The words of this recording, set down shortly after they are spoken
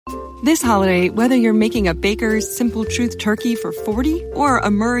This holiday, whether you're making a Baker's Simple Truth turkey for 40 or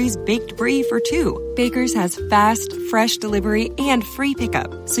a Murray's Baked Brie for 2, Baker's has fast, fresh delivery and free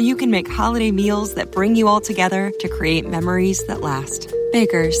pickup, so you can make holiday meals that bring you all together to create memories that last.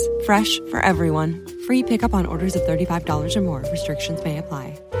 Baker's, fresh for everyone. Free pickup on orders of $35 or more. Restrictions may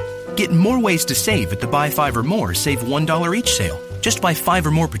apply. Get more ways to save at the Buy 5 or More Save $1 each sale. Just buy 5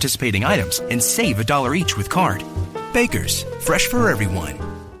 or more participating items and save $1 each with card. Baker's, fresh for everyone.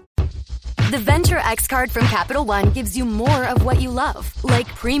 The Venture X card from Capital One gives you more of what you love, like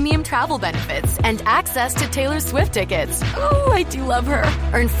premium travel benefits and access to Taylor Swift tickets. Oh, I do love her.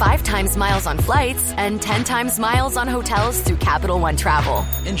 Earn 5 times miles on flights and 10 times miles on hotels through Capital One Travel.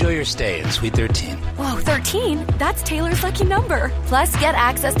 Enjoy your stay in Suite 13. Whoa, 13? That's Taylor's lucky number. Plus, get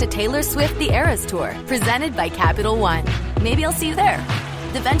access to Taylor Swift The Eras Tour, presented by Capital One. Maybe I'll see you there.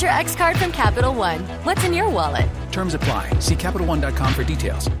 The Venture X card from Capital One. What's in your wallet? Terms apply. See CapitalOne.com for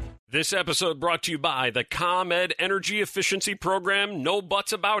details. This episode brought to you by the ComEd Energy Efficiency Program. No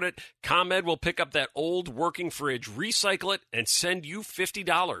buts about it. ComEd will pick up that old working fridge, recycle it, and send you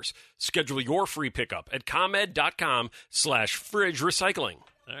 $50. Schedule your free pickup at ComEd.com/fridge recycling.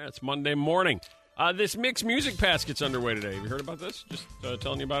 All right, it's Monday morning. This Mixed Music Pass gets underway today. Have you heard about this? Just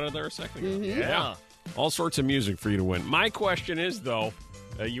telling you about it there a second ago. Mm-hmm. Yeah. All sorts of music for you to win. My question is, though,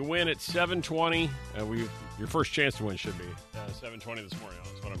 you win at 7:20. Your first chance to win should be 7:20 this morning.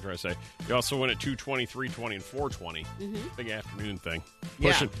 That's what I'm trying to say. You also win at 2:20, 3:20, and 4:20. Mm-hmm. Big afternoon thing.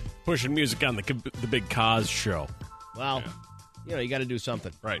 Pushing music on the big Cos show. Well, you got to do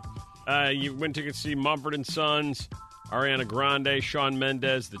something. Right. You win tickets to see Mumford & Sons, Ariana Grande, Shawn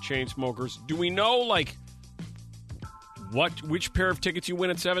Mendes, the Chainsmokers. Do we know, which pair of tickets you win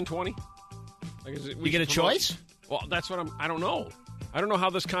at 7:20? You get a choice? Well, that's what I don't know. I don't know how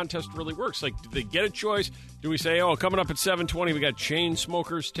this contest really works. Do they get a choice? Do we say, coming up at 7:20, we got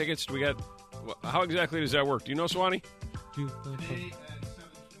Chainsmokers tickets? Do we got? How exactly does that work? Do you know, Swanee?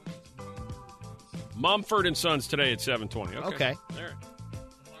 Mumford & Sons today at 7:20. Okay. All right.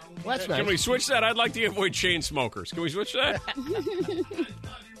 Well, that's nice. Can we switch that? I'd like to avoid Chainsmokers. Can we switch that?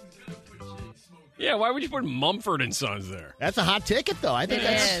 Yeah, why would you put Mumford & Sons there? That's a hot ticket, though. I think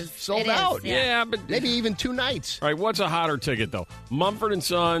that's sold out. Yeah, but maybe even 2 nights. All right, what's a hotter ticket, though? Mumford &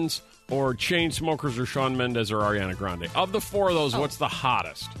 Sons or Chainsmokers or Shawn Mendes or Ariana Grande? Of the 4 of those, what's the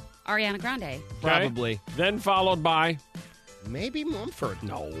hottest? Ariana Grande. Okay. Probably. Then followed by? Maybe Mumford.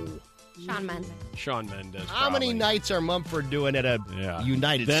 No. Shawn Mendes. Shawn Mendes. How many nights are Mumford doing at a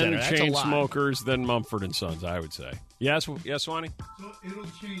United Center? Then Chainsmokers, then Mumford & Sons, I would say. Yes, Swanee? So it'll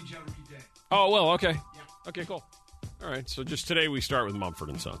change every day. Oh, well, okay. Yeah. Okay, cool. All right, so just today we start with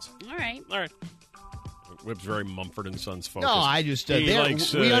Mumford & Sons. All right. Whip's very Mumford & Sons focused. No, I just we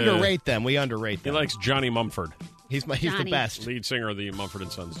underrate them. We underrate them. He likes Johnny Mumford. He's the best. Lead singer of the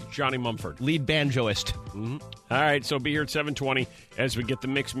Mumford & Sons, Johnny Mumford. Lead banjoist. Mm-hmm. All right, so be here at 7:20 as we get the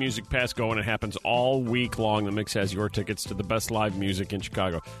Mix Music Pass going. It happens all week long. The Mix has your tickets to the best live music in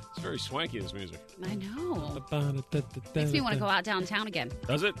Chicago. It's very swanky, this music. I know. Makes me want to go out downtown again.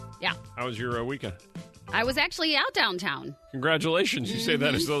 Does it? Yeah. How was your weekend? I was actually out downtown. Congratulations. You say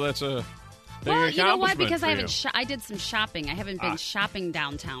that as though that's a... Well, you know why? Because I did some shopping. I haven't been shopping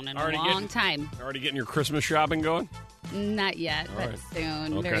downtown in a long time. Already getting your Christmas shopping going? Not yet, but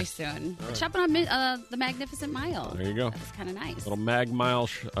soon. Okay. Very soon. Shopping on the Magnificent Mile. There you go. That was kind of nice. Little Mag Mile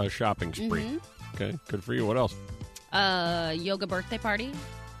shopping spree. Mm-hmm. Okay, good for you. What else? Yoga birthday party.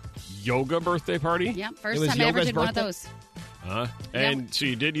 Yoga birthday party? Yeah, first time I ever did one of those. And so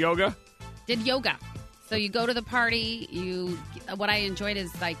you did yoga? Did yoga. So you go to the party, what I enjoyed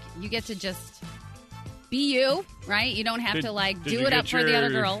is, you get to just be you, right? You don't have to, do it up for the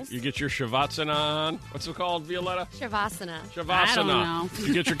other girls. You get your Shavasana on. What's it called, Violetta? Shavasana. I don't know.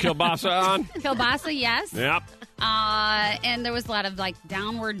 You get your Kielbasa on? Kielbasa, yes. Yep. And there was a lot of,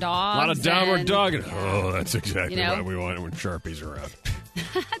 downward dogs. A lot of downward dogging. Oh, that's exactly what we want when Sharpie's around.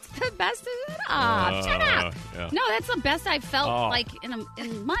 That's the best of it. Shut up. Yeah. No, that's the best I've felt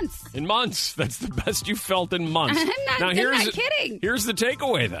in months. In months. That's the best you felt in months. I'm not kidding. Here's the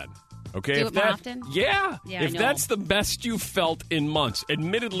takeaway then. Okay, Do it more often? Yeah. If that's the best you felt in months,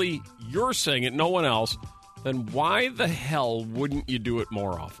 admittedly, you're saying it, no one else, then why the hell wouldn't you do it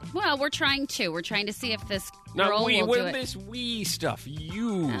more often? Well, we're trying to. We're trying to see if this girl will do it. This we stuff.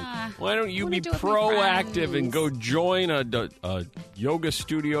 Why don't you be proactive and go join a yoga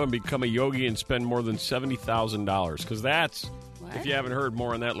studio and become a yogi and spend more than $70,000? Because that's, if you haven't heard,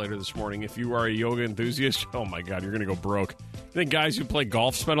 more on that later this morning. If you are a yoga enthusiast, oh my God, you're going to go broke. You think guys who play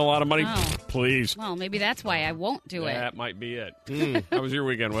golf spend a lot of money? Oh. Please. Well, maybe that's why I won't do it. That might be it. How was your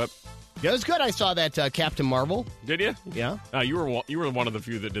weekend, Whip? Yeah, it was good. I saw that Captain Marvel. Did you? Yeah. You were one of the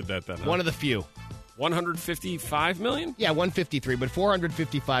few that did that then. Huh? One of the few. 155 million? Yeah, 153, but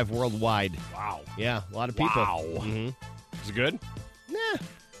 455 worldwide. Wow. Yeah, a lot of people. Wow. Mm-hmm. Is it good? Nah.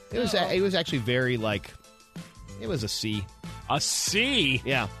 It was actually very, it was a C. A C?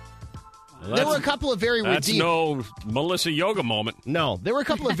 Yeah. Well, there were a couple of very That's no Melissa Yoga moment. No, there were a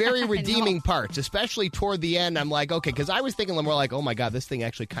couple of very redeeming parts, especially toward the end. I'm like, okay, because I was thinking more like, oh my God, this thing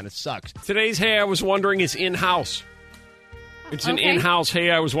actually kind of sucks. Today's Hey, I Was Wondering is in-house. It's an in-house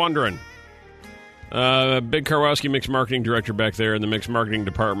Hey, I Was Wondering. Big Karwowski, Mix Marketing Director back there in the Mix Marketing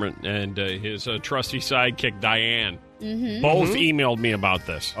Department, and his trusty sidekick, Diane, both emailed me about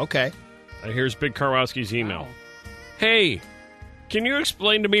this. Okay. Here's Big Karwowski's email. Wow. Hey, can you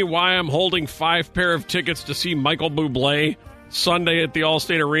explain to me why I'm holding 5 pair of tickets to see Michael Bublé Sunday at the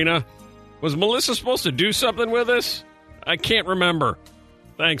Allstate Arena? Was Melissa supposed to do something with this? I can't remember.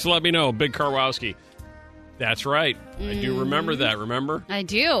 Thanks, let me know, Big Karwowski. That's right. I do remember that, remember? I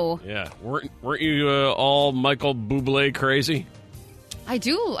do. Yeah. Weren't you all Michael Bublé crazy? I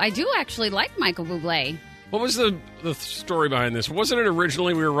do actually like Michael Bublé. What was the story behind this? Wasn't it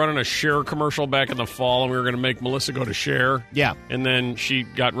originally we were running a Cher commercial back in the fall and we were going to make Melissa go to Cher? Yeah. And then she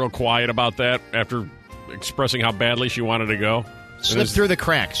got real quiet about that after expressing how badly she wanted to go. Slipped through the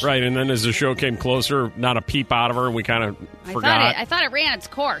cracks. Right, and then as the show came closer, not a peep out of her, and we kind of forgot. I thought it ran its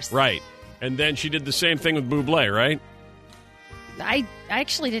course. Right. And then she did the same thing with Bublé, right? I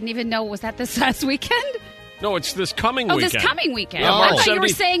actually didn't even know. Was that this last weekend? No, it's this coming weekend. Oh, this coming weekend. Yeah, I thought you were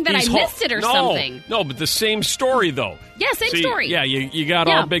saying that I missed it or something. No, but the same story, though. Yeah, same story. Yeah, you got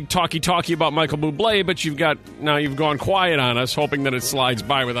all big talky about Michael Bublé, but you've gone quiet on us, hoping that it slides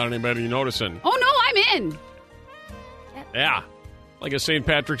by without anybody noticing. Oh, no, I'm in. Yeah, like a St.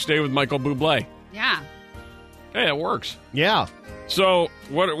 Patrick's Day with Michael Bublé. Yeah. Hey, it works. Yeah. So,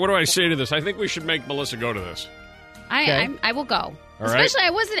 what do I say to this? I think we should make Melissa go to this. I will go. All Especially,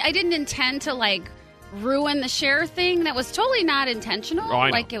 right. I didn't intend to, ruin the Cher thing. That was totally not intentional. Oh,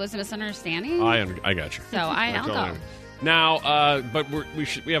 I know. It was a misunderstanding. I got you. So I'll go. Now, but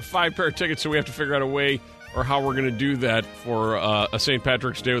we have 5 pair of tickets, so we have to figure out a way or how we're going to do that for a St.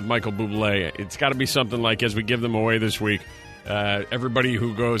 Patrick's Day with Michael Bublé. It's got to be something like, as we give them away this week, everybody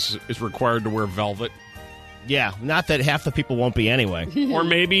who goes is required to wear velvet. Yeah, not that half the people won't be anyway. Or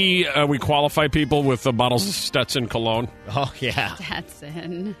maybe we qualify people with bottles of Stetson cologne. Oh, yeah.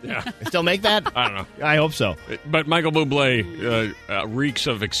 Stetson. Yeah. Still make that? I don't know. I hope so. But Michael Bublé reeks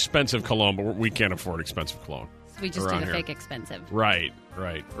of expensive cologne, but we can't afford expensive cologne. So we just do the fake expensive. Right.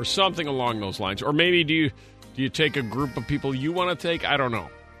 Or something along those lines. Or maybe do you take a group of people you want to take? I don't know.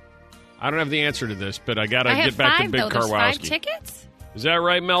 I don't have the answer to this, but I got to get back to Big Karwowski. There's 5 tickets? Is that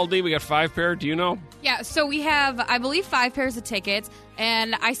right, Mel D? We got 5 pair? Do you know? Yeah, so we have, I believe, 5 pairs of tickets,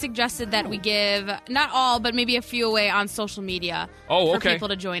 and I suggested that we give, not all, but maybe a few away on social media for people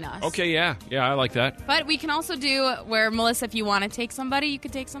to join us. Okay, yeah, I like that. But we can also do where, Melissa, if you want to take somebody, you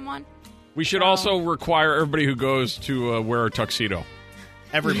could take someone. We should also require everybody who goes to wear a tuxedo.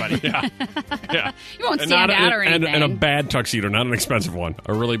 Everybody. Yeah. You won't stand out or anything. And a bad tuxedo, not an expensive one.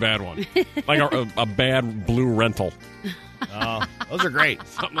 A really bad one. Like a bad blue rental. Oh, those are great.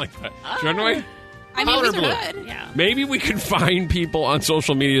 Something like that. Shouldn't we? I mean, those are good. Yeah. Maybe we could find people on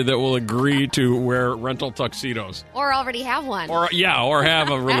social media that will agree to wear rental tuxedos. Or already have one. Or have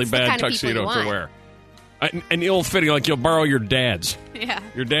a really bad tuxedo to wear. And ill-fitting, like you'll borrow your dad's. Yeah.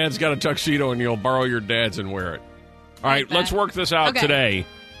 Your dad's got a tuxedo, and you'll borrow your dad's and wear it. All right, let's work this out today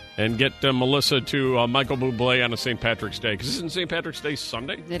and get Melissa to Michael Bublé on a St. Patrick's Day. Because isn't St. Patrick's Day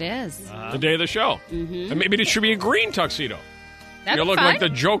Sunday? It is. The day of the show. Mm-hmm. And maybe it should be a green tuxedo. You'll look like the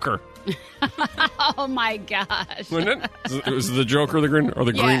Joker. Oh, my gosh. Wouldn't it? Was the Joker the green or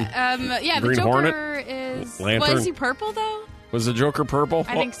the green? Yeah, green the Joker Hornet? is... Lantern? Well, is he purple, though? Was the Joker purple?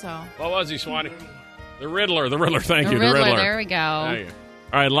 I think so. What was he, Swanee? The Riddler. Thank you. The Riddler. There we go. All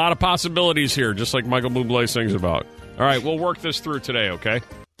right, a lot of possibilities here, just like Michael Bublé sings about. All right, we'll work this through today, okay?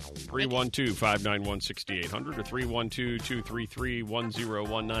 312-591-6800 or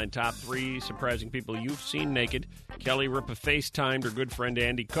 312-233-1019. Top 3 surprising people you've seen naked. Kelly Ripa FaceTimed her good friend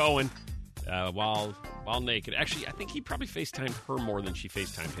Andy Cohen while naked. Actually, I think he probably FaceTimed her more than she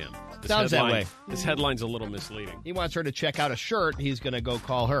FaceTimed him. Sounds that way. This headline's a little misleading. He wants her to check out a shirt. He's going to go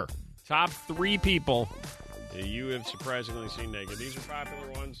call her. Top 3 people you have surprisingly seen naked. These are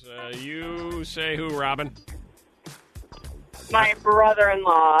popular ones. You say who, Robin? My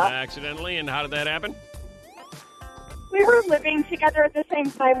brother-in-law. Accidentally, and how did that happen? We were living together at the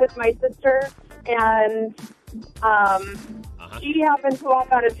same time with my sister, and he happened to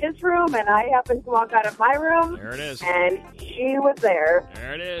walk out of his room, and I happened to walk out of my room. There it is. And she was there.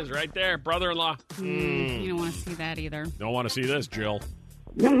 There it is, right there. Brother-in-law. You don't want to see that either. Don't want to see this, Jill.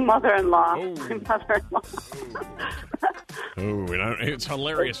 Mother-in-law. Oh. Mother-in-law. Ooh, and it's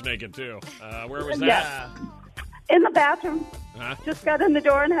hilarious naked, too. Where was that? Yes. In the bathroom. Huh? Just got in the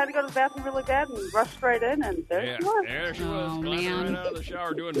door and had to go to the bathroom really bad and rushed right in, and there she was. There she was. Oh, Climbing man. right out of the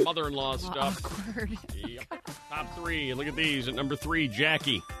shower doing mother-in-law stuff. Awkward. Yep. Top 3. Look at these. At number 3,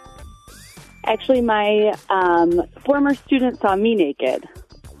 Jackie. Actually, my former student saw me naked.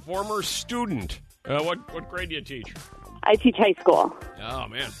 Former student. What grade do you teach? I teach high school. Oh,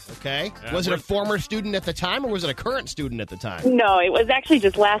 man. Okay. Was it a former student at the time, or was it a current student at the time? No, it was actually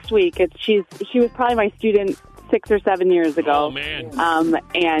just last week. She was probably my student 6 or 7 years ago. Oh, man.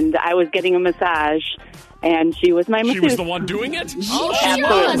 And I was getting a massage, and she was my masseuse. She was the one doing it? Oh, she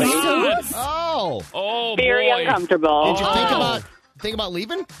was. Oh, very boy. uncomfortable. Did you think about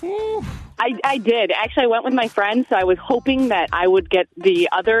leaving? I did. Actually, I went with my friend, so I was hoping that I would get the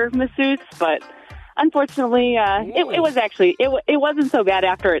other masseuse, but unfortunately, it was actually it wasn't so bad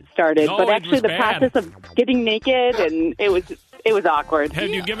after it started. No, but it actually, was the bad. process of getting naked and it was awkward.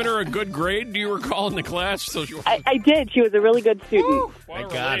 Had you given her a good grade? Do you recall in the class? So I did. She was a really good student.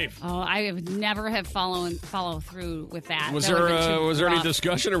 Thank God. Oh, I would never have follow through with that. Was That would've been too there any rough.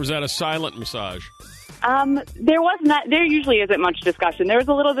 discussion, or was that a silent massage? There was not. There usually isn't much discussion. There was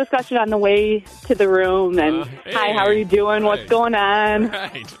a little discussion on the way to the room, and hi, how are you doing? What's going on?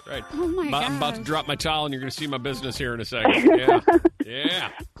 Right. Oh my God! I'm about to drop my towel, and you're going to see my business here in a second. Yeah.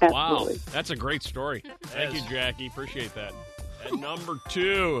 Wow, Absolutely. that's a great story. Thank you, Jackie. Appreciate that. At number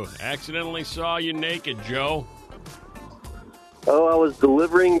 2, accidentally saw you naked, Joe. Oh, I was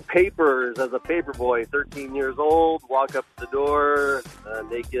delivering papers as a paper boy, 13 years old, walk up to the door,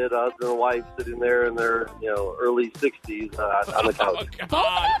 naked, husband and wife sitting there in their, early 60s on the couch. Oh,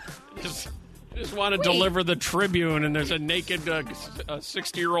 God. Just want to deliver the Tribune, and there's a naked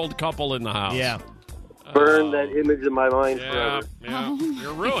 60-year-old couple in the house. Yeah. Burn that image in my mind forever. Yeah.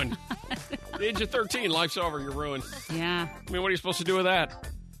 You're ruined. At the age of 13, life's over. You're ruined. Yeah. I mean, what are you supposed to do with that?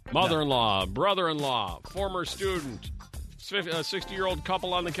 Mother-in-law, brother-in-law, former student, 60-year-old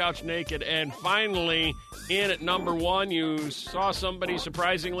couple on the couch naked, and finally, in at number 1, you saw somebody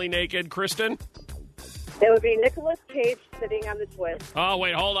surprisingly naked. Kristen? It would be Nicolas Cage sitting on the toilet. Oh,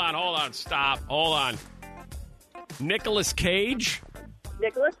 wait, hold on. Stop. Hold on. Nicolas Cage?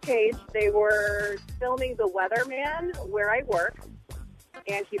 Nicolas Cage, they were filming The Weatherman where I work,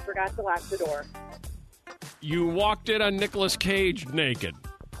 and he forgot to lock the door. You walked in on Nicolas Cage naked.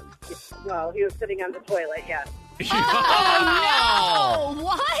 Well, he was sitting on the toilet, yes. Oh, no!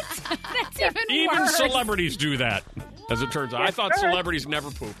 What? That's even worse. Celebrities do that, as it turns out. I thought celebrities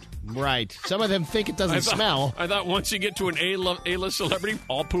never pooped. Right. Some of them think it doesn't smell. I thought once you get to an A-list celebrity,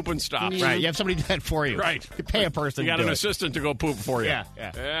 all pooping stops. Right. You have somebody do that for you. Right. You pay a person You got to an do it. assistant to go poop for you.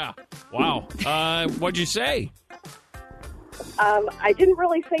 Yeah. Wow. What'd you say? I didn't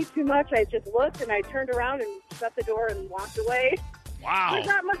really say too much. I just looked, and I turned around and shut the door and walked away. Wow. There's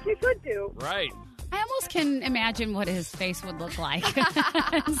not much you could do. Right. I almost can imagine what his face would look like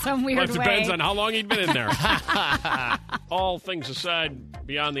in some weird Well, it depends way. on how long he'd been in there. All things aside,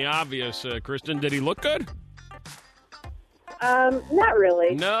 beyond the obvious, Kristen, did he look good? Not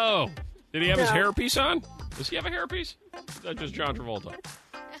really. No. Did he have his No. hairpiece on? Does he have a hairpiece? Is that just John Travolta?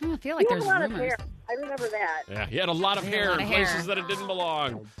 I feel like He had there's a lot of rumors. hair. I remember that. Yeah, he had a lot of He had a hair lot in of hair. places that it didn't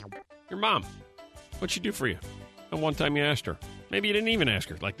belong. Your mom, what'd she do for you? And one time you asked her. Maybe you didn't even ask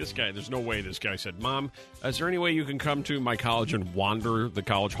her. Like this guy, there's no way this guy said, Mom, is there any way you can come to my college and wander the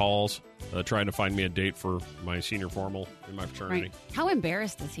college halls trying to find me a date for my senior formal in my fraternity? Right. How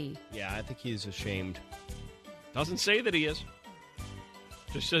embarrassed is he? Yeah, I think he's ashamed. Doesn't say that he is.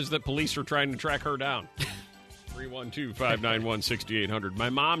 Just says that police are trying to track her down. 312-591-6800. My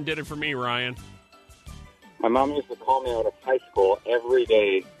mom did it for me, Ryan. My mom used to call me out of high school every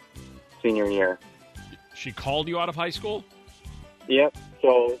day senior year. She called you out of high school? Yep.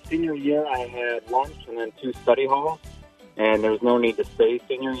 So senior year, I had lunch and then 2 study halls, and there was no need to stay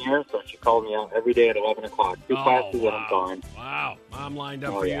senior year, so she called me out every day at 11 o'clock. 2 classes and I'm gone. Wow. Mom lined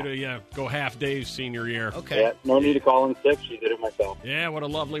up Oh, for yeah. you to go half days senior year. Okay. Yeah, no need to call in sick. She did it myself. Yeah, what a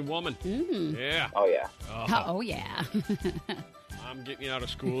lovely woman. Mm. Yeah. Oh, yeah. Oh, yeah. I'm getting you out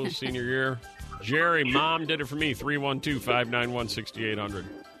of school senior year. Jerry, Mom did it for me. 312-591-6800.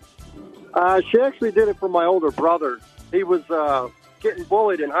 She actually did it for my older brother. He was getting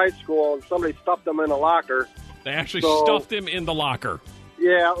bullied in high school, and somebody stuffed him in a locker. They actually stuffed him in the locker.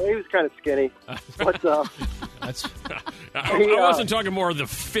 Yeah, he was kind of skinny. But That's. I wasn't talking more of the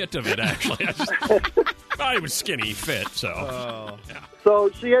fit of it, actually. Well, he was skinny fit, so. Yeah.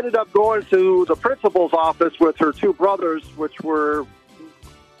 So she ended up going to the principal's office with her two brothers, which were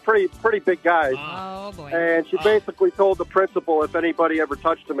pretty big guys. Oh, boy. And she basically told the principal if anybody ever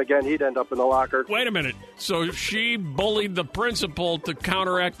touched him again, he'd end up in the locker. Wait a minute. So she bullied the principal to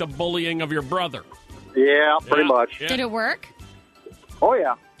counteract the bullying of your brother? Yeah, pretty much. Yeah. Did it work? Oh,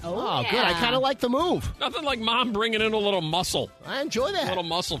 yeah. Oh, good. I kind of like the move. Nothing like mom bringing in a little muscle. I enjoy that. A little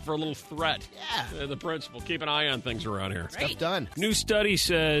muscle for a little threat. Yeah. The principal. Keep an eye on things around here. Stuff done. New study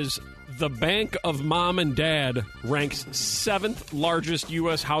says the Bank of Mom and Dad ranks 7th largest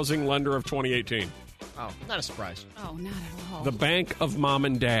U.S. housing lender of 2018. Oh, not a surprise. Oh, not at all. The Bank of Mom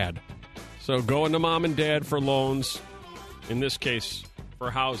and Dad. So going to Mom and Dad for loans, in this case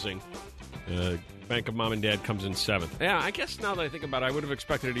for housing, Bank of Mom and Dad comes in 7th. Yeah, I guess now that I think about it, I would have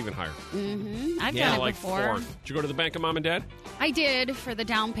expected it even higher. Mm-hmm. I've done it like before. 4th. Did you go to the Bank of Mom and Dad? I did for the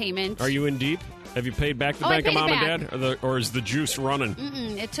down payment. Are you in deep? Have you paid back the I Bank of paid it Mom back. and Dad? Or is the juice running?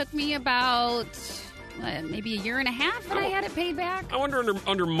 It took me about maybe a year and a half, and I had it paid back. I wonder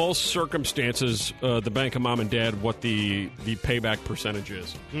under most circumstances, the Bank of Mom and Dad, what the payback percentage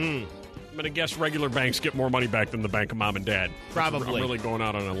is. I'm going to guess regular banks get more money back than the Bank of Mom and Dad. Probably. I'm really going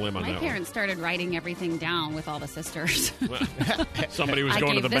out on a limb on My that parents started writing everything down with all the sisters. one. Somebody was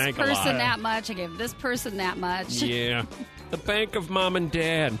going to the bank a lot. I gave this person that much. I gave this person that much. Yeah. The Bank of Mom and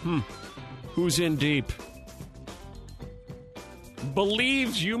Dad. Who's in deep?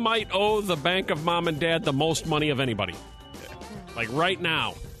 Believes you might owe the Bank of Mom and Dad the most money of anybody. Like right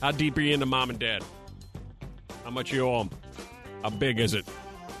now. How deep are you into Mom and Dad? How much you owe them? How big is it?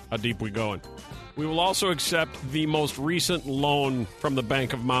 How deep we going? We will also accept the most recent loan from the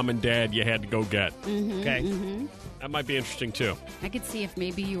Bank of Mom and Dad you had to go get. Okay? That might be interesting, too. I could see if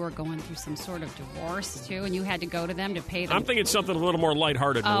maybe you were going through some sort of divorce, too, and you had to go to them to pay them. I'm thinking something a little more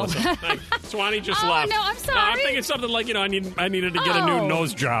lighthearted, Melissa. Swanee just left. No, I'm sorry. No, I'm thinking something like, I needed to get a new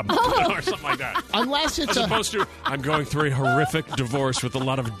nose job or something like that. Unless it's As opposed to, I'm going through a horrific divorce with a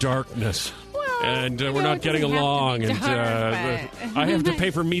lot of darkness. And we're not getting along, and I have to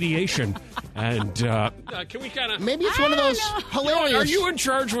pay for mediation. And can we kind of... Maybe it's one of those hilarious... Are you in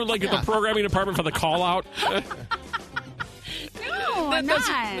charge with the programming department for the call-out? No, I'm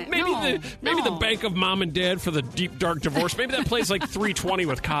not. Maybe the Bank of Mom and Dad for the deep, dark divorce. Maybe that plays like 320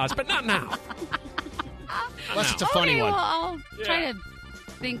 with Cos, but not now. Unless it's a funny one. Well, I'll try to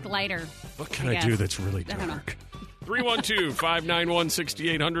think lighter. What can I do that's really dark?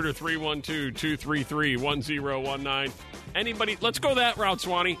 312-591-6800 or 312-233-1019. Anybody, let's go that route,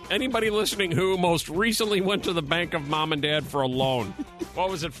 Swanee. Anybody listening who most recently went to the Bank of Mom and Dad for a loan?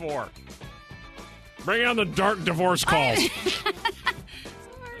 What was it for? Bring on the dark divorce calls. Sorry.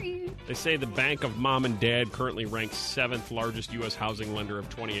 They say the Bank of Mom and Dad currently ranks 7th largest U.S. housing lender of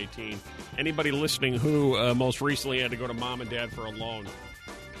 2018. Anybody listening who most recently had to go to Mom and Dad for a loan?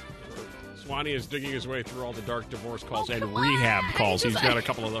 Swanee is digging his way through all the dark divorce calls and rehab calls. He's got a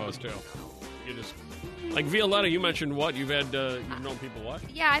couple of those, too. You just... Like Violetta, you mentioned what? You've known people what?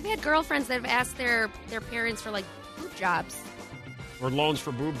 Yeah, I've had girlfriends that have asked their parents for, boob jobs. Or loans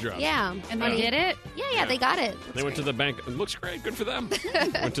for boob jobs. Yeah. And they did it? Yeah, they got it. They went to the bank. It looks great. Good for them.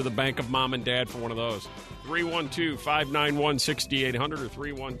 Went to the Bank of Mom and Dad for one of those. 312-591-6800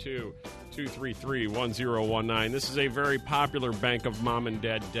 or 312-233-1019. This is a very popular Bank of Mom and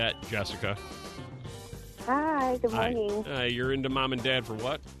Dad debt, Jessica. Hi, good morning. You're into Mom and Dad for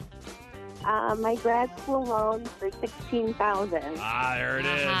what? My grad school loan for $16,000. There it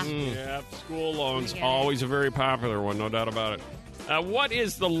is. Yep, school loans, always a very popular one, no doubt about it. What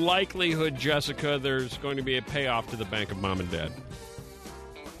is the likelihood, Jessica, there's going to be a payoff to the Bank of Mom and Dad?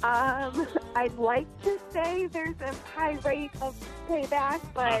 I'd like to say there's a high rate of payback,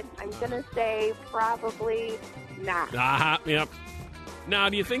 but I'm going to say probably not. Yep. Now,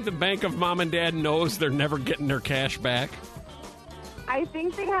 do you think the Bank of Mom and Dad knows they're never getting their cash back? I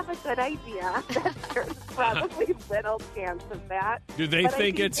think they have a good idea that there's probably little chance of that. Do they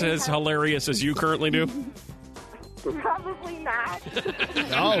think it's as hilarious as you currently do? Probably not.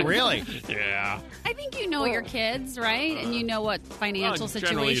 Oh, really? Yeah. I think you know your kids, right? And you know what financial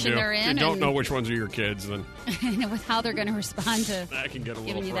situation they're in. If you don't know which ones are your kids, then... and with how they're going to respond to that can get a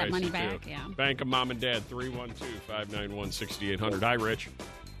giving little you that money pricey, back. too. Yeah. Bank of Mom and Dad, 312-591-6800. Hi, Rich.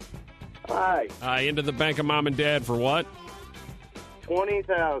 Hi. Into the Bank of Mom and Dad for what?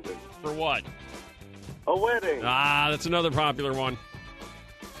 $20,000. For what? A wedding. That's another popular one.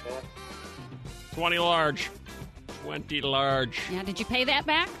 20 large. 20 large. Yeah, did you pay that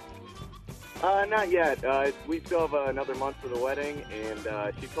back? Not yet. We still have another month for the wedding, and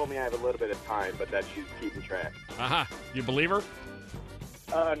she told me I have a little bit of time, but that she's keeping track. You believe her?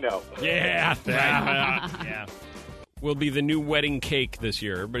 No. Yeah. Yeah. will be the new wedding cake this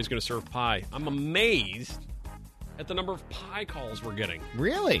year. Everybody's going to serve pie. I'm amazed at the number of pie calls we're getting.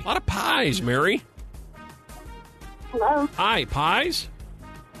 Really? A lot of pies, Mary. Hello. Hi, pies?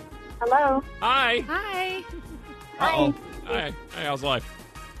 Hello. Hi. Hi. Uh-oh. Hi. Hey, how's life?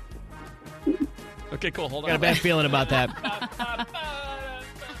 Okay, cool. Hold on. Got a bad feeling about that.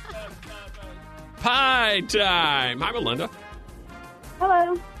 Pie time. Hi, Melinda.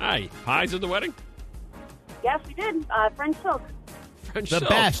 Hello. Hi. Pies at the wedding? Yes, we did. French silk. French The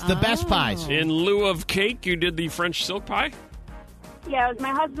silk. best pies. In lieu of cake, you did the French silk pie? Yeah, it was my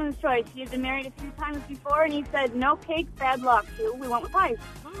husband's choice. He had been married a few times before, and he said, no cake, bad luck. So we went with pies.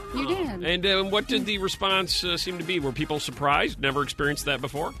 You did. And what did the response seem to be? Were people surprised? Never experienced that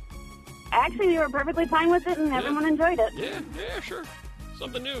before? Actually, we were perfectly fine with it, and everyone enjoyed it. Yeah, sure.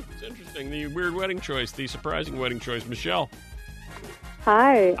 Something new. It's interesting. The weird wedding choice, the surprising wedding choice. Michelle.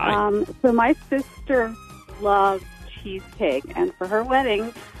 Hi. Hi. So my sister loves cheesecake, and for her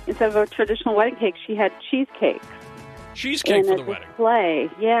wedding, instead of a traditional wedding cake, she had cheesecake. Cheesecake for the wedding. Display,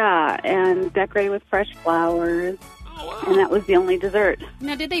 yeah, and decorated with fresh flowers. Oh, wow. And that was the only dessert.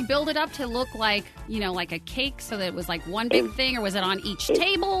 Now, did they build it up to look like, like a cake so that it was like one big thing, or was it on each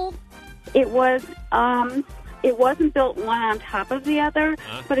table? It was. It wasn't built one on top of the other,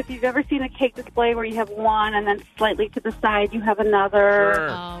 but if you've ever seen a cake display where you have one and then slightly to the side you have another. Sure.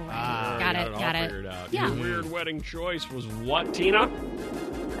 Oh, right. Got it. All figured out. Yeah. Your weird wedding choice was what, Tina?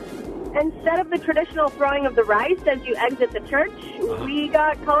 Instead of the traditional throwing of the rice as you exit the church, we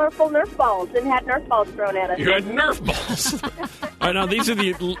got colorful Nerf balls and had Nerf balls thrown at us. You had Nerf balls. All right, now, these are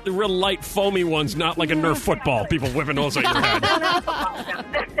the real light, foamy ones, not like a Nerf football. People whipping those at your head.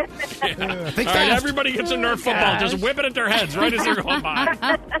 All right, everybody gets a Nerf football. Just whip it at their heads right as they're going by.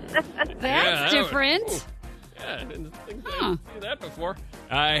 That's different. Yeah, I didn't think I'd seen that before.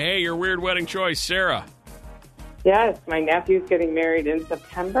 Hey, your weird wedding choice, Sarah. Yes, my nephew's getting married in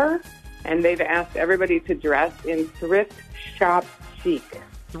September, and they've asked everybody to dress in thrift shop chic.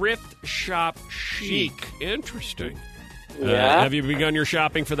 Thrift shop chic. Interesting. Yeah. Have you begun your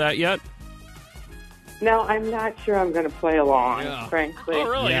shopping for that yet? No, I'm not sure I'm going to play along, frankly. Oh,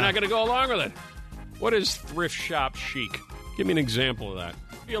 really? You're not going to go along with it? What is thrift shop chic? Give me an example of that.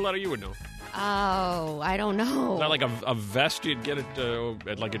 Violetta, you would know. Oh, I don't know. Is that like a vest you'd get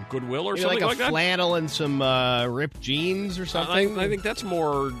at like at Goodwill or Maybe something like a that? flannel and some ripped jeans or something? I think that's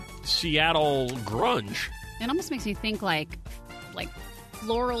more Seattle grunge. It almost makes me think like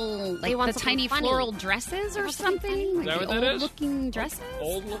floral, like want the something tiny funny. floral dresses or something. Like that the what that is? old-looking dresses.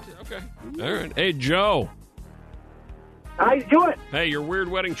 Old looking. Okay. All right. Hey, Joe. How you doing? Hey, your weird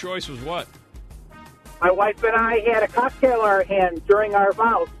wedding choice was what? My wife and I had a cocktail in our hand during our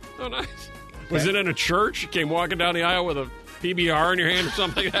vows. Oh, nice. Was it in a church? You came walking down the aisle with a PBR in your hand or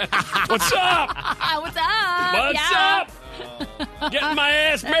something like that? What's up? What's up? What's up? Getting my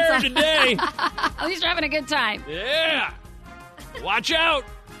ass married today. At least you're having a good time. Yeah. Watch out.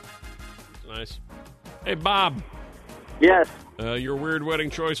 Nice. Hey, Bob. Yes. Your weird wedding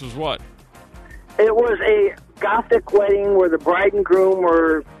choice was what? It was a Gothic wedding where the bride and groom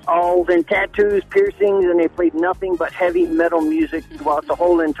were all in tattoos, piercings, and they played nothing but heavy metal music throughout the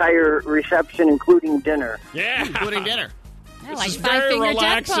whole entire reception, including dinner. Yeah. Including dinner. Yeah, like is Five very Finger Death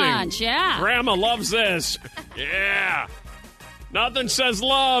relaxing. Punch. Yeah. Grandma loves this. Yeah. Nothing says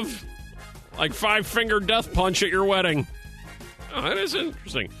love like Five Finger Death Punch at your wedding. Oh, that is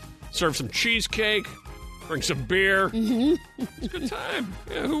interesting. Serve some cheesecake, drink some beer. Mm-hmm. It's a good time.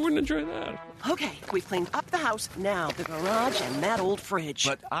 Yeah, who wouldn't enjoy that? Okay, we've cleaned up the house. Now the garage and that old fridge.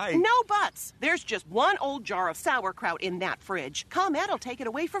 But No buts. There's just one old jar of sauerkraut in that fridge. ComEd will take it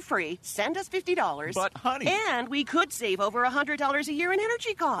away for free. Send us $50. But, honey... And we could save over $100 a year in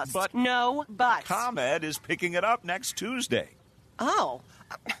energy costs. But... No buts. ComEd is picking it up next Tuesday. Oh.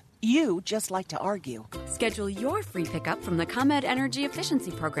 You just like to argue. Schedule your free pickup from the ComEd Energy Efficiency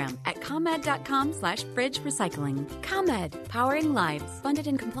Program at ComEd.com/fridge recycling. ComEd, powering lives. Funded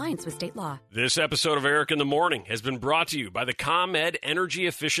in compliance with state law. This episode of Eric in the Morning has been brought to you by the ComEd Energy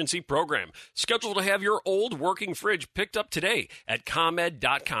Efficiency Program. Schedule to have your old working fridge picked up today at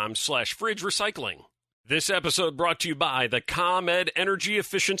ComEd.com/fridge recycling. This episode brought to you by the ComEd Energy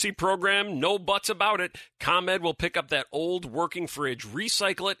Efficiency Program. No buts about it. ComEd will pick up that old working fridge,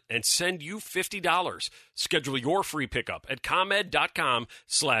 recycle it, and send you $50. Schedule your free pickup at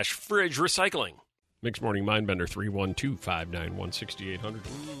ComEd.com/fridge recycling. Mixed Morning Mindbender 312-591-6800.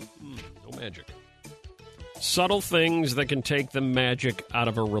 No magic. Subtle things that can take the magic out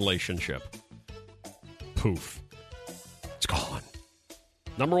of a relationship. Poof. It's gone.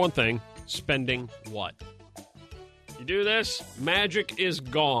 Number one thing. Spending what? You do this, magic is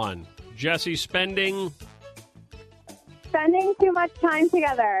gone. Jesse, spending spending too much time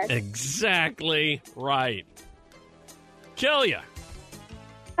together. Exactly right. Kill ya.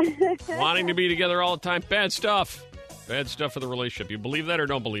 Wanting to be together all the time. Bad stuff. Bad stuff for the relationship. You believe that or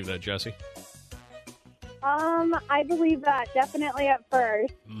don't believe that, Jesse? I believe that definitely at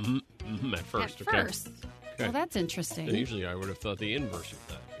first. At first. At Okay. first. Okay. Well, that's interesting. And usually I would have thought the inverse of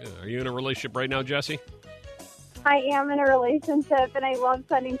that. Yeah. Are you in a relationship right now, Jesse? I am in a relationship, and I love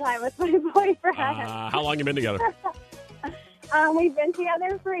spending time with my boyfriend. How long you been together? We've been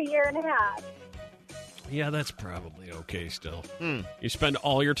together for 1.5 years. Yeah, that's probably okay still. You spend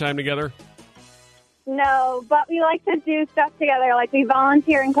all your time together? No, but we like to do stuff together. Like we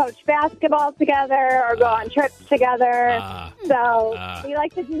volunteer and coach basketball together or go on trips together. So we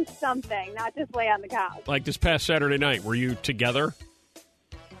like to do something, not just lay on the couch. Like this past Saturday night, were you together?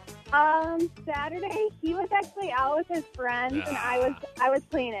 Saturday, he was actually out with his friends, and I was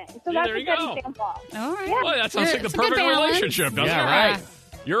cleaning. So that's there a you good go. example. All right. Yeah. Well, that sounds like the It's a good perfect balance. relationship, doesn't it? Right.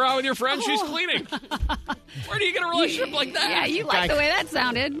 You're out with your friends, she's cleaning. Where do you get a relationship like that? Yeah, you like the way that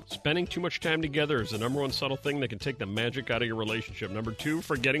sounded. Spending too much time together is the number one subtle thing that can take the magic out of your relationship. Number 2,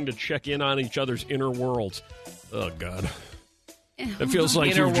 forgetting to check in on each other's inner worlds. Oh, God. It feels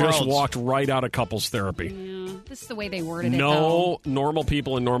like you just walked right out of couples therapy. Yeah, this is the way they worded it, No though. normal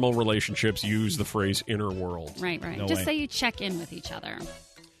people in normal relationships use the phrase inner world. Right. No Just way. say you check in with each other.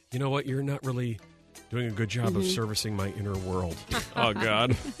 You know what? You're not really doing a good job of servicing my inner world. Oh,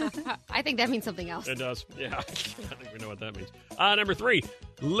 God. I think that means something else. It does. Yeah. I think we know what that means. Number 3,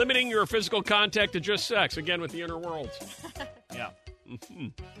 limiting your physical contact to just sex. Again, with the inner world. Yeah.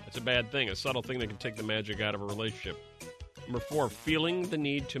 That's a bad thing. A subtle thing that can take the magic out of a relationship. Number 4, feeling the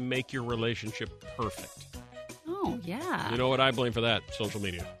need to make your relationship perfect. Oh, yeah. You know what I blame for that? Social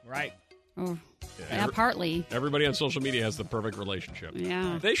media. Right. Oh, yeah, partly. Everybody on social media has the perfect relationship.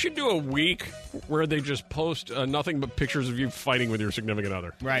 Yeah. They should do a week where they just post nothing but pictures of you fighting with your significant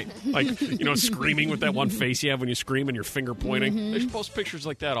other. Right. Like, screaming with that one face you have when you scream and your finger pointing. They should post pictures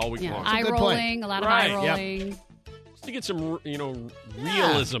like that all week long. Eye rolling, a lot of eye rolling. Yep. Just to get some,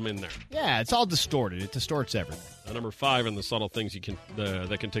 realism in there. Yeah, it's all distorted. It distorts everything. Number 5, and the subtle things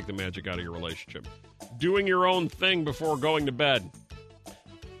that can take the magic out of your relationship. Doing your own thing before going to bed.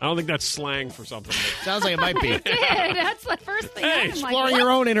 I don't think that's slang for something. But sounds like it might be. It did. That's the first thing. Hey, exploring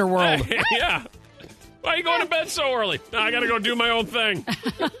your own inner world. Hey, yeah. Why are you going to bed so early? No, I got to go do my own thing.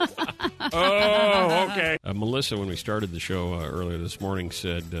 Oh, okay. Melissa, when we started the show earlier this morning,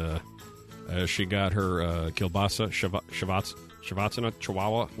 said she got her kielbasa, Shavasana,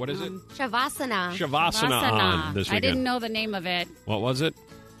 Chihuahua. What is it? Shavasana. Shavasana on this weekend. I didn't know the name of it. What was it?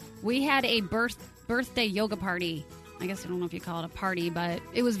 We had a birthday yoga party. I guess I don't know if you call it a party, but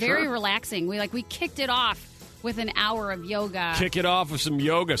it was very relaxing. We kicked it off with an hour of yoga. Kick it off with some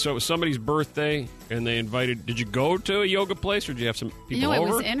yoga. So it was somebody's birthday, and they invited. Did you go to a yoga place, or did you have some people over? It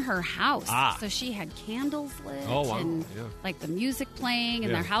was in her house. Ah. So she had candles lit. Oh, wow. And the music playing,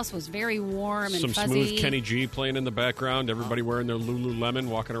 and their house was very warm and some fuzzy. Smooth Kenny G playing in the background. Everybody wearing their Lululemon,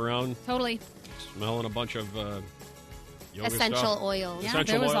 walking around. Totally. Smelling a bunch of yoga essential stuff. oils. Yeah,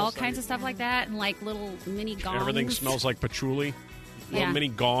 Essential there was all oils. kinds of stuff like that, and little mini gongs. Everything smells like patchouli. Yeah. Little mini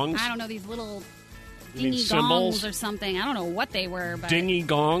gongs. I don't know, these little You mean dingy cymbals? gongs or something. I don't know what they were, but Dingy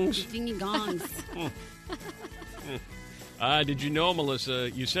gongs? dingy gongs. Did you know,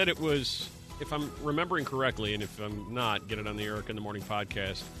 Melissa, you said it was, if I'm remembering correctly, and if I'm not, get it on the Eric in the Morning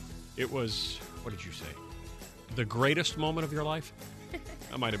podcast, it was, what did you say? The greatest moment of your life?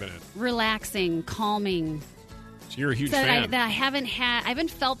 That might have been it. Relaxing, calming. So you're a huge That fan. I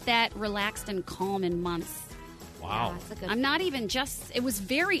haven't felt that relaxed and calm in months. Wow. I'm not even it was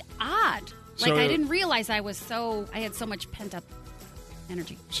very odd. So- I didn't realize I had so much pent up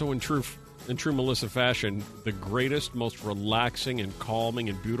energy. So in true Melissa fashion, the greatest, most relaxing and calming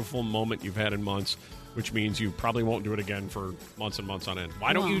and beautiful moment you've had in months, which means you probably won't do it again for months and months on end.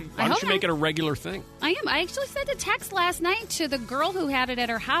 Why don't you make it a regular thing? I am. I actually sent a text last night to the girl who had it at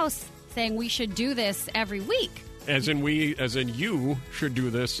her house saying we should do this every week. As in you should do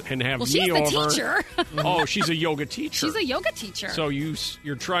this and have she's me the over. teacher. Oh, she's a yoga teacher. She's a yoga teacher. So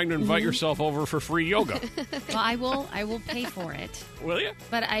you're trying to invite yourself over for free yoga. Well, I will pay for it. Will you?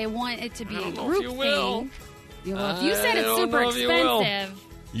 But I want it to be I a don't know group if you will. thing. If you said it's I don't super know if you will. expensive.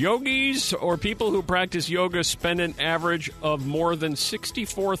 Yogis or people who practice yoga spend an average of more than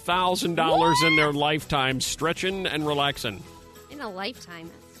 $64,000 in their lifetime stretching and relaxing. In a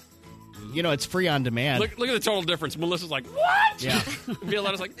lifetime. It's free on demand. Look at the total difference. Melissa's like, what? Yeah.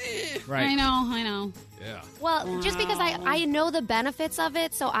 Violetta's like, eh. Right. I know. Yeah. Well, just because I know the benefits of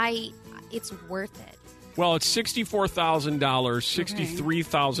it, so it's worth it. Well, it's $64,000,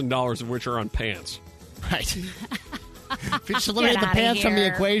 $63,000 of which are on pants. Right. If you just eliminate the pants from the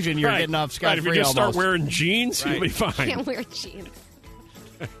equation, you're getting off scot-free. If you just start wearing jeans, you'll be fine. Can't wear jeans.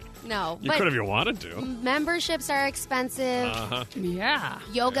 No. You could if you wanted to. Memberships are expensive. Yeah.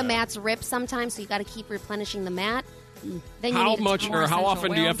 Yoga mats rip sometimes, so you got to keep replenishing the mat. Then How much or how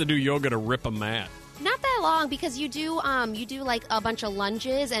often do you have to do yoga to rip a mat? Not that long, because you do like a bunch of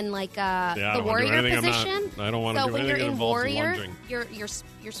lunges and like I the don't wanna do warrior anything. position. I don't want to do when anything you're that in involves warrior, lunging.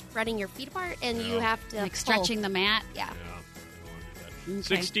 you're spreading your feet apart and you have to Like stretching the mat. Yeah.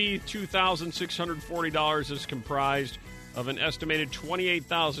 $62,640 is comprised of an estimated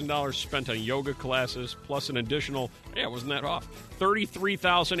 $28,000 spent on yoga classes, plus an additional, wasn't that off,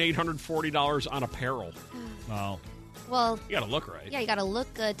 $33,840 on apparel. Wow. Well, You got to look right. yeah, you got to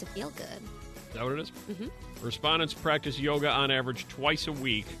look good to feel good. Is that what it is? Mm-hmm. Respondents practice yoga on average twice a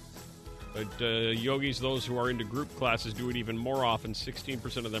week, but yogis, those who are into group classes, do it even more often.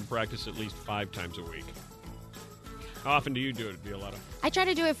 16% of them practice at least 5 times a week. How often do you do it, Violetta? I try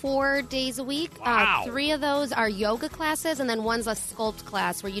to do it 4 days a week. Wow. 3 of those are yoga classes, and then one's a sculpt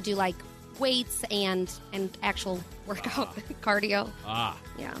class where you do like weights and actual workout cardio.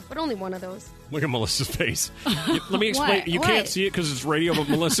 Yeah, but only one of those. Look at Melissa's face. Let me explain. What? You can't see it because it's radio, but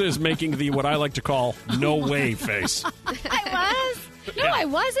Melissa is making the what I like to call no way face. I was. No, I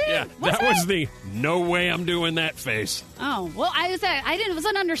wasn't. Yeah, that was the no way I'm doing that face. Oh, well, I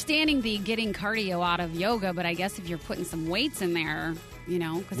wasn't understanding the getting cardio out of yoga, but I guess if you're putting some weights in there,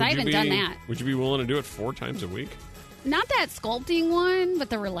 because I haven't done that. Would you be willing to do it 4 times a week? Not that sculpting one, but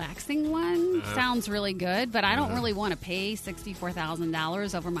the relaxing one sounds really good. But I don't really want to pay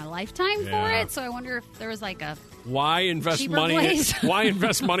 $64,000 over my lifetime for it. So I wonder if there was like a why invest cheaper money? place. Why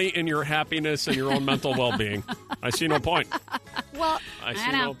invest money in your happiness and your own mental well-being? I see no point. Well, I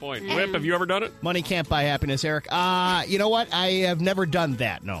see no point. Whip, have you ever done it? Money can't buy happiness, Eric. You know what? I have never done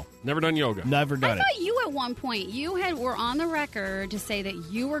that. No, never done yoga. Never done it. I thought you at one point were on the record to say that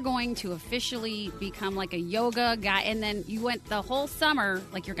you were going to officially become like a yoga guy, and then you went the whole summer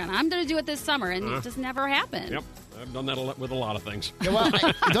like I'm going to do it this summer, and it just never happened. Yep, I've done that with a lot of things. Yeah, well,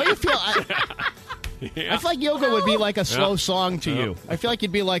 don't you feel? I feel like yoga would be like a slow song to you. I feel like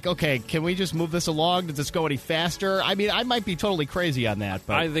you'd be like, okay, can we just move this along? Does this go any faster? I mean, I might be totally crazy on that,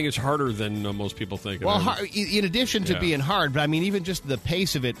 but I think it's harder than most people think. Well, in addition to being hard, but I mean, even just the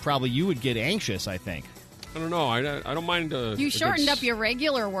pace of it, probably you would get anxious, I think. I don't know. I don't mind. You shortened up your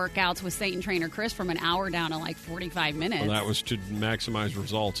regular workouts with Satan Trainer Chris from an hour down to like 45 minutes. Well, that was to maximize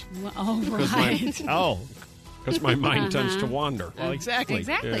results. Oh, right. Because my mind tends to wander. Well, exactly.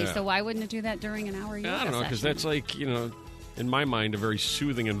 Exactly. Yeah. So why wouldn't it do that during an hour yoga I don't know, because session? that's like, in my mind, a very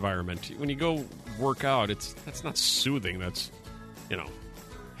soothing environment. When you go work out, that's not soothing. That's,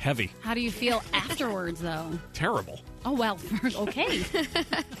 heavy. How do you feel afterwards, though? Terrible. Oh, well, okay.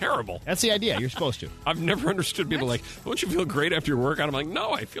 Terrible. That's the idea. You're supposed to. I've never understood people like, don't you feel great after your workout? I'm like,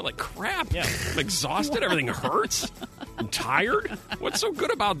 no, I feel like crap. Yeah. I'm exhausted. Everything hurts. I'm tired. What's so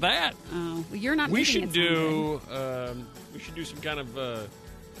good about that? Oh, well, you're not. We making should it do. We should do some kind of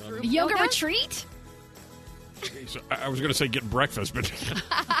yoga retreat. I was going to say get breakfast, but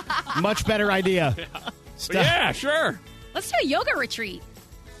much better idea. Yeah, sure. Let's do a yoga retreat.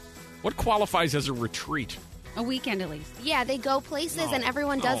 What qualifies as a retreat? A weekend at least. Yeah, they go places and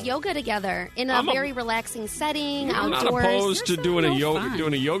everyone does yoga together in a very relaxing setting, I'm outdoors. not opposed to doing a fun.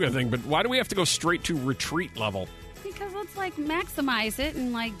 yoga thing, but why do we have to go straight to retreat level? Because let's maximize it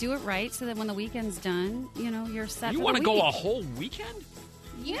and do it right, so that when the weekend's done, you're set. You want to go a whole weekend?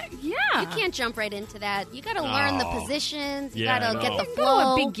 Yeah. You can't jump right into that. You got to learn the positions. You got to get the You can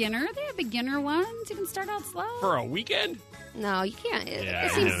flow. go a beginner. They have beginner ones. You can start out slow. For a weekend? No, you can't. Yeah,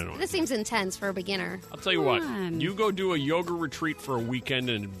 this seems intense for a beginner. I'll tell you what. You go do a yoga retreat for a weekend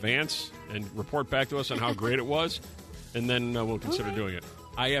in advance and report back to us on how great it was, and then we'll consider doing it.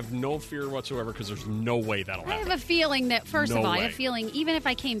 I have no fear whatsoever because there's no way that'll happen. I have a feeling that, first No of all, I way. have a feeling even if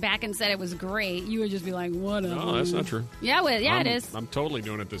I came back and said it was great, you would just be like, whatever. No, that's not true. Yeah, it is. I'm totally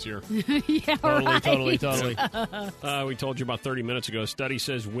doing it this year. Yeah, Totally. right. We told you about 30 minutes ago. A study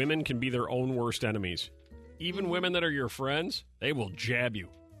says women can be their own worst enemies. Even women that are your friends, they will jab you.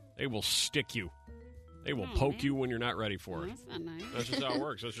 They will stick you. They will poke you when you're not ready for it. That's not nice. That's just how it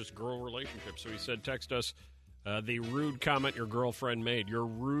works. That's just girl relationships. So he said, text us the rude comment your girlfriend made. Your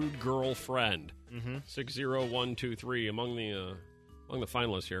rude girlfriend. 60123 among the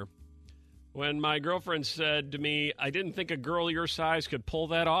finalists here. When my girlfriend said to me, I didn't think a girl your size could pull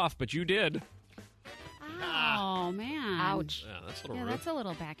that off, but you did. Oh, man. Ouch. Yeah, that's a little Yeah, rude. that's a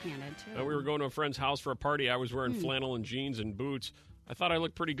little backhanded, too. We were going to a friend's house for a party. I was wearing flannel and jeans and boots. I thought I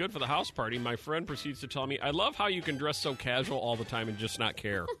looked pretty good for the house party. My friend proceeds to tell me, I love how you can dress so casual all the time and just not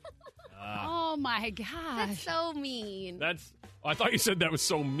care. Oh, my gosh. That's so mean. I thought you said that was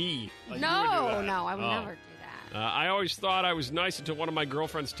so me. Like no, I would never do that. I always thought I was nice until one of my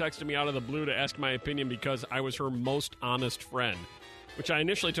girlfriends texted me out of the blue to ask my opinion because I was her most honest friend, which I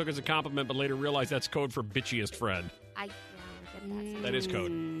initially took as a compliment, but later realized that's code for bitchiest friend. I get That is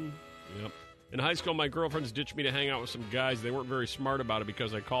code. Yep. In high school, my girlfriends ditched me to hang out with some guys. They weren't very smart about it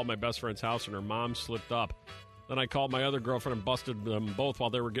because I called my best friend's house and her mom slipped up. Then I called my other girlfriend and busted them both while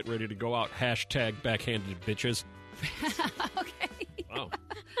they were getting ready to go out. # backhanded bitches. Okay. Wow.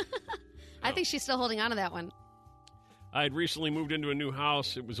 I think she's still holding on to that one. I had recently moved into a new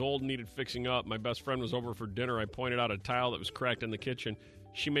house. It was old and needed fixing up. My best friend was over for dinner. I pointed out a tile that was cracked in the kitchen.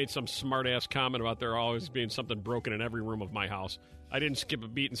 She made some smart-ass comment about there always being something broken in every room of my house. I didn't skip a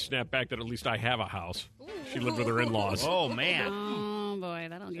beat and snap back that at least I have a house. She lived with her in-laws. Oh, man. Oh, boy,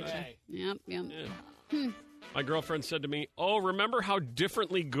 that'll get you. Yep. My girlfriend said to me, "Oh, remember how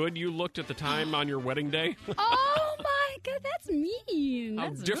differently good you looked at the time on your wedding day?" Oh, my God, that's mean. How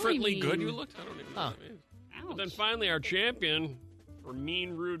That's differently really good mean. you looked? I don't even know what that means. But then finally, our champion for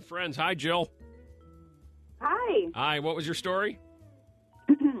mean, rude friends. Hi, Jill. Hi. Hi, what was your story?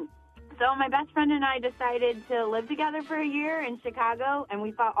 So my best friend and I decided to live together for a year in Chicago, and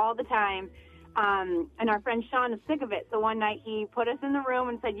we fought all the time. And our friend Sean is sick of it. So one night he put us in the room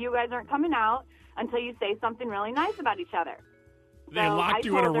and said, "You guys aren't coming out until you say something really nice about each other." They locked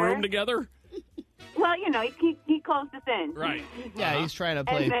you in a room together? Well, he closed us in. Right. Yeah, he's trying to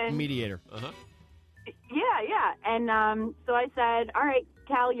play mediator. Uh-huh. Yeah. And so I said, "All right,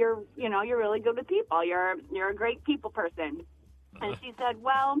 Cal, you're really good with people. You're a great people person." And she said,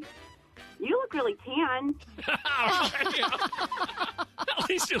 "Well, you look really tan." At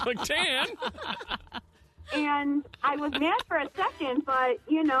least you look tan. And I was mad for a second, but,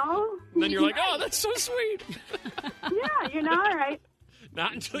 And then you're like, "Oh, that's so sweet." Yeah, all right.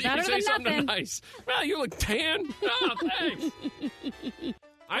 Not until you Better say than something nothing. nice. Well, you look tan. Oh, thanks.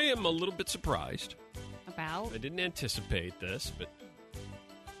 I am a little bit surprised. About? I didn't anticipate this, but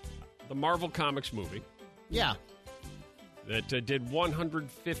the Marvel Comics movie. Yeah. That did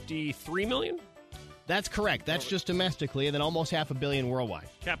 $153 million? That's correct. That's just domestically, and then almost $500 million worldwide.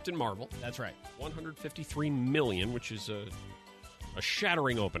 Captain Marvel. That's right. $153 million, which is a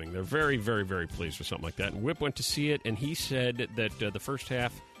shattering opening. They're very, very, very pleased with something like that. And Whip went to see it, and he said that the first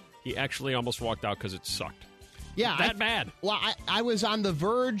half, he actually almost walked out because it sucked. Yeah. That bad. Well, I was on the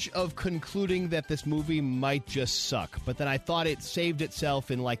verge of concluding that this movie might just suck, but then I thought it saved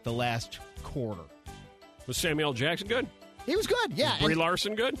itself in, like, the last quarter. Was Samuel L. Jackson good? He was good, yeah. Was Brie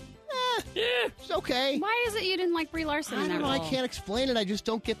Larson good? Yeah. It's okay. Why is it you didn't like Brie Larson in I that don't know. I role? can't explain it. I just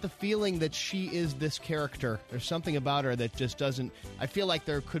don't get the feeling that she is this character. There's something about her that just doesn't... I feel like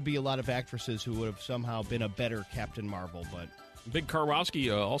there could be a lot of actresses who would have somehow been a better Captain Marvel, but... Big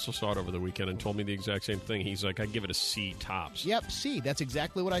Karwowski also saw it over the weekend and told me the exact same thing. He's like, I'd give it a C tops. Yep, C. That's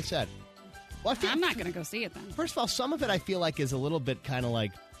exactly what I said. Well, I'm not going to go see it then. First of all, some of it I feel like is a little bit kind of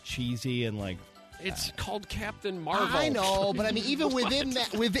like cheesy and like... It's called Captain Marvel. I know, but I mean, even within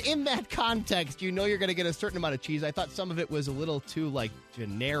that context, you're going to get a certain amount of cheese. I thought some of it was a little too like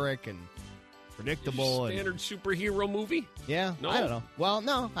generic and predictable. Standard superhero movie? Yeah, No? I don't know. Well,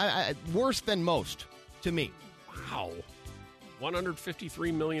 no, I worse than most to me. Wow.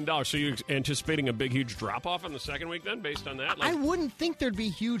 $153 million. So you're anticipating a big, huge drop-off in the second week then, based on that? I wouldn't think there'd be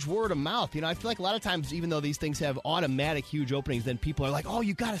huge word of mouth. I feel like a lot of times, even though these things have automatic huge openings, then people are like, oh,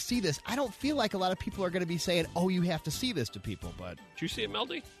 you got to see this. I don't feel like a lot of people are going to be saying, oh, you have to see this to people. But Did you see it,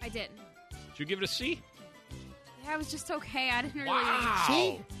 Meldy? I did. Did you give it a C? Yeah, it was just okay. I didn't really... Wow.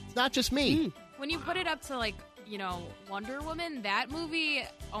 See? It's not just me. When you put it up to, like, Wonder Woman, that movie,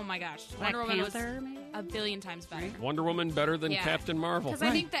 oh my gosh. Black Wonder Woman Panther, was a billion times better. Wonder Woman better than Yeah. Captain Marvel. Because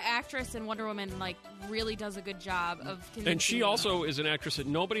I think the actress in Wonder Woman, really does a good job of convincing And she you. also is an actress that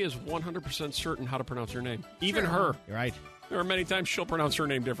nobody is 100% certain how to pronounce her name. Even True. her. You're right. There are many times she'll pronounce her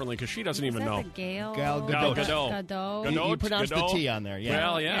name differently because she doesn't even know. Gal Gadot. Gadot. You pronounced the T on there, yeah.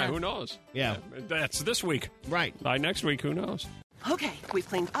 Well, yeah, Yeah. who knows? Yeah. That's this week. Right. By next week, who knows? Okay, we've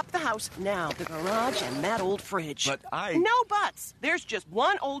cleaned up the house. Now the garage and that old fridge. But No buts. There's just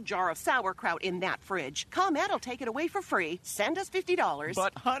one old jar of sauerkraut in that fridge. ComEd will take it away for free. Send us $50.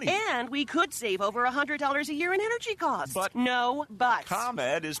 But, honey... And we could save over $100 a year in energy costs. But... No buts.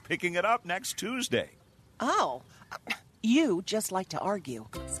 ComEd is picking it up next Tuesday. Oh. You just like to argue.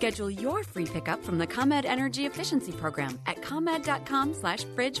 Schedule your free pickup from the ComEd Energy Efficiency Program at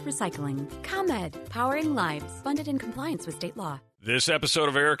ComEd.com/fridge recycling. ComEd, powering lives, funded in compliance with state law. This episode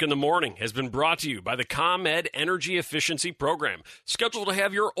of Eric in the Morning has been brought to you by the ComEd Energy Efficiency Program. Schedule to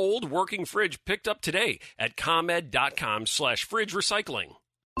have your old working fridge picked up today at ComEd.com/fridge recycling.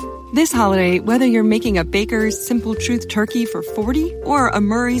 This holiday, whether you're making a Baker's Simple Truth turkey for 40 or a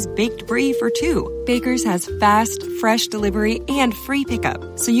Murray's Baked Brie for 2, Baker's has fast, fresh delivery and free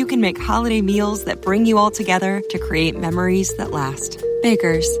pickup, so you can make holiday meals that bring you all together to create memories that last.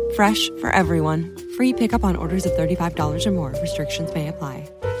 Baker's, fresh for everyone. Free pickup on orders of $35 or more. Restrictions may apply.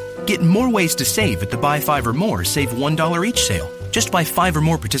 Get more ways to save at the Buy 5 or More Save $1 each sale. Just buy 5 or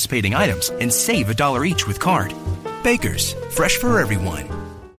more participating items and save $1 each with card. Baker's, fresh for everyone.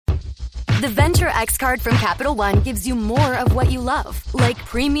 The Venture X card from Capital One gives you more of what you love, like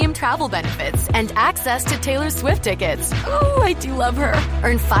premium travel benefits and access to Taylor Swift tickets. Oh, I do love her.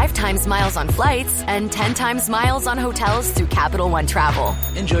 Earn 5 times miles on flights and 10 times miles on hotels through Capital One Travel.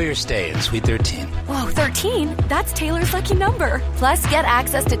 Enjoy your stay in Suite 13. Whoa, 13? That's Taylor's lucky number. Plus, get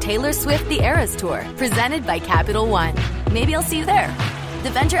access to Taylor Swift The Eras Tour, presented by Capital One. Maybe I'll see you there.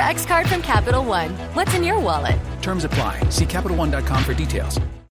 The Venture X card from Capital One. What's in your wallet? Terms apply. See CapitalOne.com for details.